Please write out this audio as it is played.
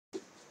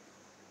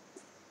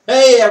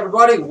Hey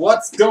everybody,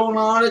 what's going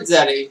on? It's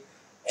Eddie.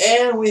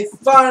 And we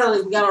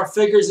finally got our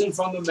figures in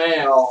from the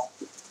mail.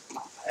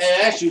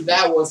 And actually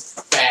that was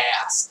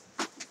fast.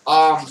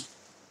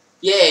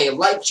 Yay,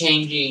 light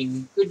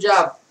changing. Good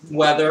job,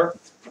 weather.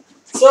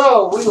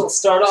 So we will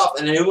start off,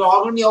 and we're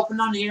all gonna be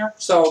open on here,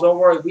 so don't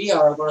worry, we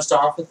are gonna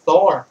start off with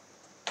Thor.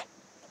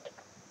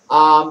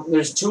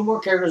 There's two more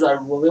characters I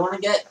really wanna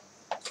get.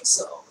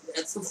 So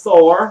that's the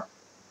Thor.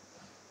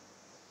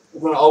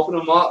 We're gonna open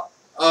them up.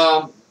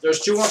 There's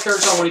two more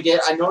characters I want to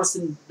get. I noticed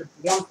in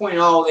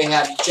 1.0 they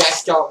had Jack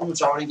Skeleton,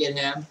 which I want to get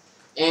him.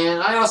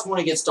 And I also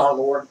want to get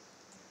Star-Lord,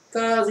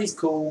 because he's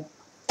cool.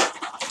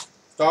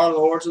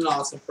 Star-Lord's an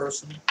awesome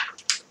person.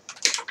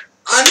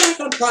 I'm not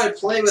going to probably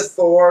play with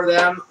Thor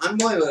then. I'm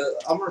going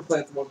to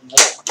play with one of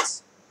the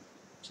ones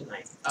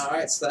tonight.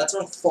 Alright, so that's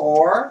our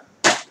Thor.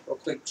 Real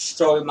quick,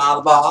 show him out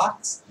of the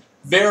box.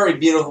 Very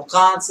beautiful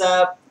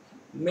concept.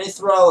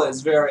 Mithril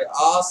is very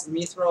awesome.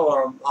 Mithril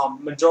or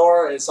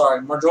Majora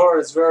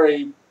is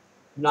very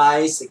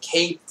nice. The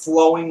cape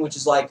flowing, which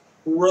is like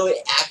really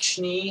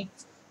actiony.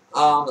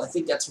 I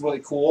think that's really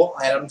cool.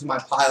 I add them to my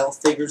pile of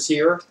figures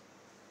here.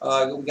 We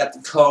got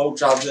the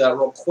coach. I'll do that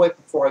real quick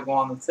before I go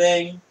on the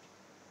thing.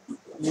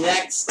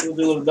 Next, we'll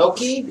do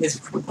Loki, his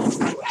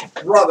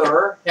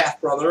brother,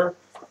 half-brother,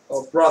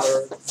 or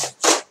brother.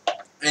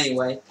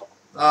 Anyway,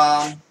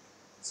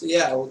 so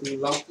yeah, we'll do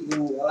Loki.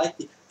 Ooh, I like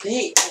the.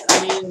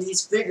 I mean,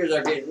 these figures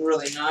are getting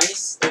really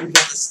nice. And we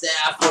got the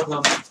staff with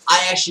them.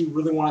 I actually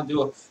really want to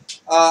do a.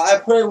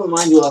 I probably wouldn't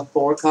mind doing a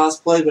Thor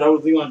cosplay, but I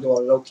really want to do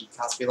a Loki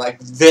cosplay, like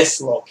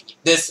this Loki.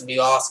 This would be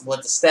awesome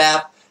with the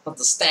staff. Want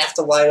the staff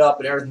to light up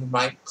and everything.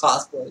 My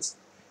cosplays.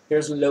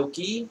 Here's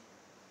Loki.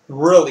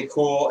 Really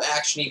cool,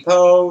 actiony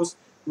pose.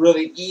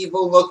 Really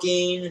evil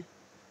looking.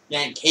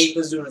 And Cape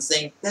is doing the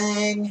same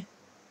thing.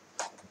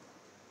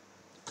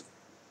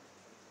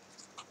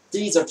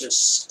 These are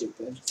just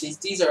stupid.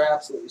 These are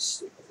absolutely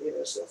stupid.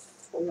 They're so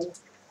full.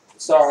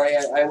 Sorry,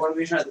 I want to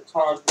be sure the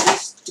cars, but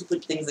these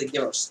stupid things they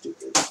give are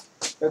stupid.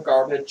 They're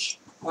garbage.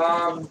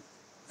 I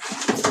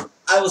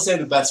will say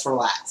the best for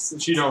last,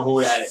 since you know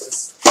who that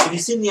is. If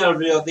you've seen the other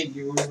video, I think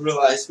you would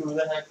realize who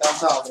the heck I'm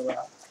talking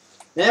about.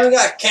 Then we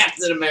got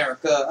Captain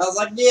America. I was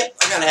like, yep,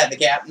 I gotta have the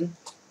Captain.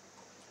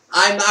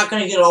 I'm not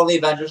gonna get all the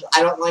Avengers.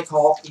 I don't like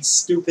Hulk. He's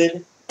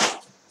stupid.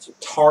 He's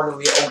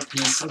retardedly OP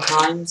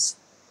sometimes.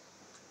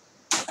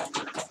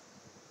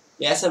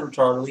 Yeah, I said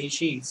retardedly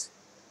cheese.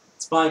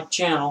 It's my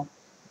channel.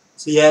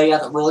 So yeah, you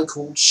got the really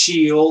cool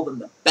shield in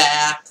the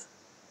back.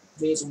 I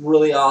think it's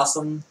really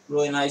awesome.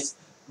 Really nice.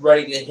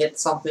 Ready to hit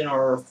something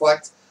or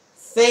reflect.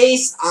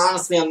 Face,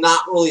 honestly, I'm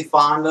not really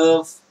fond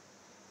of.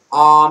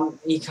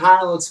 He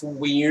kind of looks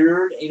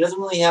weird. He doesn't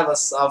really have a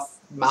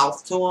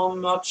mouth to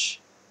him much.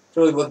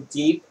 Doesn't really look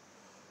deep.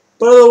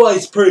 But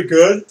otherwise, pretty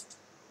good.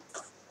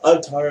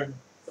 I'm tired.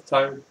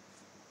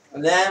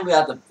 And then we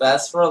got the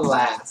best for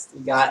last.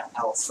 We got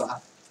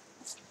Elsa.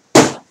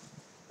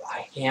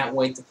 I can't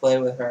wait to play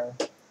with her.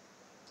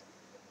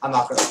 I'm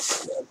not gonna.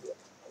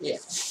 Yeah.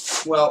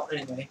 Well,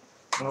 anyway,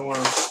 I don't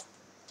want to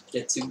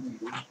get too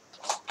weird.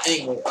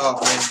 Anyway,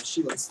 oh man,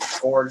 she looks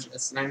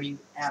gorgeous, and I mean,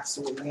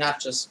 absolutely, not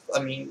just.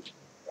 I mean,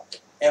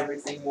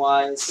 everything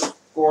wise,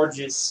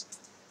 gorgeous.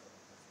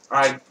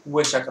 I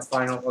wish I could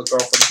find a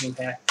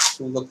girlfriend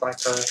who looked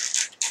like her.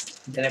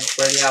 Then I could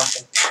wear the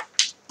outfit.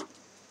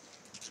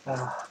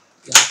 Yeah,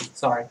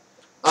 sorry.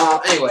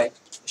 Anyway,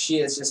 she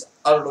is just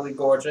utterly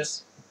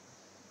gorgeous.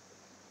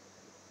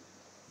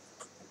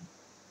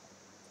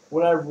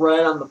 What I've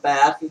read on the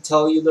back, they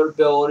tell you their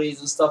abilities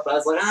and stuff, but I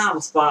was like,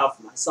 I'm spying out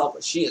for myself,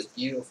 but she is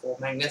beautiful,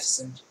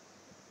 magnificent.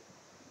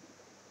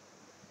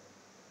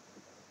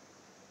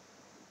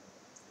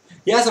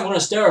 Yes, I'm going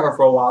to stare at her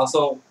for a while,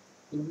 so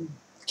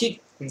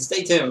keep and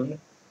stay tuned.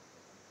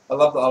 I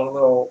love the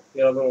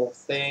little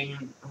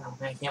thing. Oh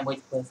man, I can't wait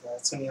to play with that.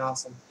 It's going to be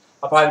awesome.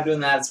 I'll probably be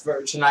doing that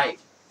tonight.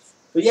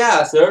 But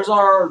yeah, so there's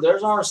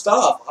our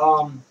stuff.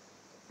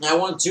 I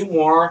want two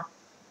more.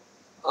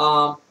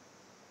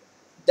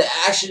 I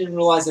actually didn't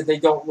realize that they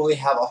don't really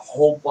have a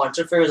whole bunch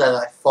of figures as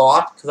I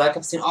thought, because I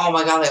kept saying, oh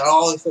my god, they got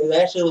all these figures.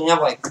 They actually only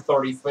have like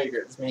 30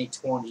 figures, maybe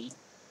 20.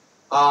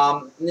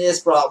 This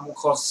brought more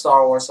close to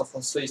Star Wars stuff,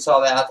 so you saw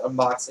that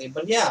unboxing.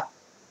 But yeah,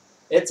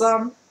 it's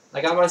I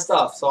got my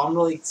stuff, so I'm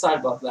really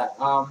excited about that.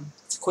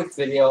 It's a quick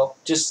video,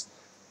 just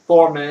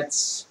 4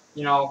 minutes.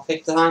 You know,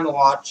 take the time to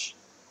watch.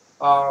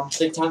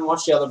 Take time to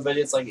watch the other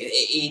videos, like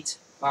 8,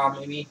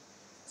 maybe.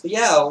 So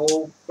yeah,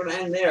 we're gonna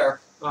end there.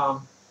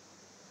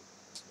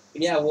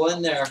 Yeah, we'll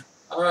end there.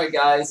 Alright,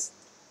 guys.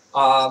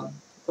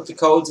 Put the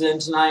codes in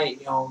tonight.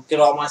 You know,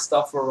 get all my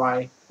stuff for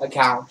my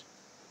account.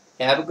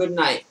 Have a good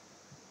night.